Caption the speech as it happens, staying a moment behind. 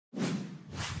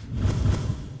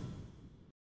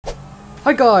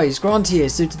Hi guys, Granty here.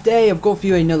 So today I've got for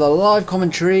you another live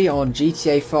commentary on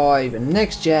GTA 5 and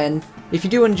Next Gen. If you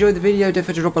do enjoy the video, don't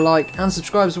forget to drop a like and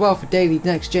subscribe as well for daily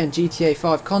Next Gen GTA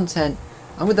 5 content.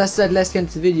 And with that said, let's get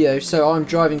into the video. So I'm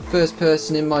driving first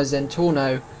person in my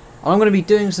Zentorno, and I'm going to be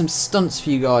doing some stunts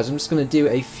for you guys. I'm just going to do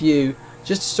a few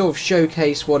just to sort of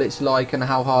showcase what it's like and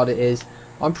how hard it is.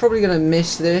 I'm probably going to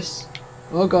miss this.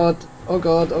 Oh god, oh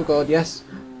god, oh god, yes.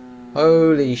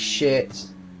 Holy shit.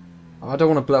 I don't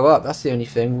want to blow up, that's the only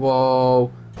thing.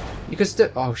 Whoa. You can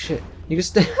still... Oh shit. You can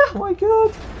still... Oh my god.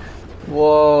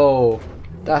 Whoa.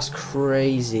 That's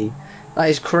crazy. That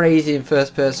is crazy in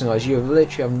first person, guys. You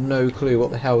literally have no clue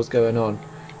what the hell is going on.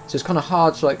 So it's kind of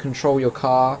hard to like control your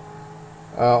car.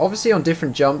 Obviously on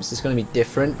different jumps it's going to be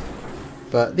different.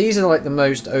 But these are like the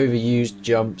most overused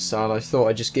jumps, and I thought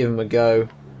I'd just give them a go.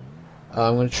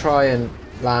 I'm going to try and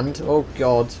land. Oh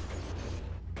god.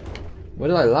 Where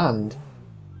did I land?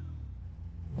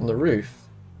 On the roof.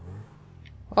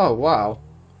 Oh wow.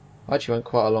 I actually went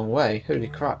quite a long way. Holy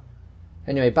crap.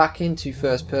 Anyway, back into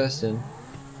first person.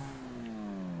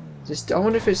 Just I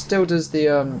wonder if it still does the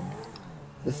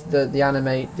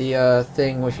animate the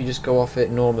thing where if you just go off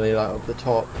it normally, like up the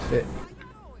top.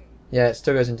 Yeah, it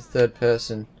still goes into third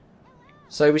person.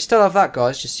 So we still have that,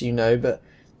 guys, just so you know. But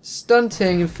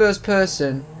stunting in first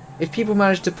person, if people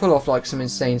manage to pull off like some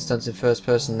insane stunts in first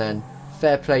person, then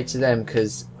fair play to them,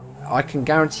 because I can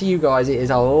guarantee you guys it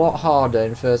is a lot harder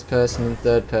in first person than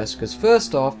third person, because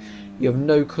first off you have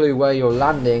no clue where you're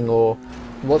landing or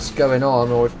what's going on,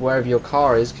 or if wherever your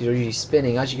car is, because you're usually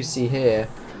spinning, as you can see here.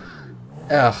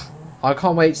 Ugh, I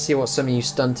can't wait to see what some of you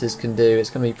stunters can do. It's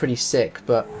going to be pretty sick.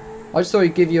 But I just thought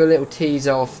I'd give you a little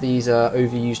teaser off these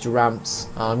overused ramps.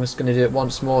 I'm just going to do it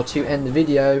once more to end the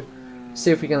video,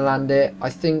 see if we can land it. I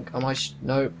think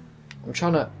no, I'm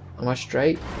trying to, am I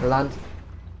straight? Land.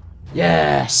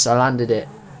 Yes, I landed it.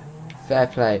 Fair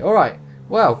play. Alright,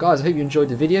 well guys, I hope you enjoyed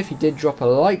the video. If you did, drop a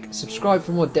like, subscribe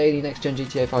for more daily Next Gen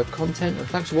GTA 5 content, and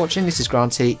thanks for watching. This is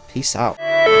Granty. Peace out.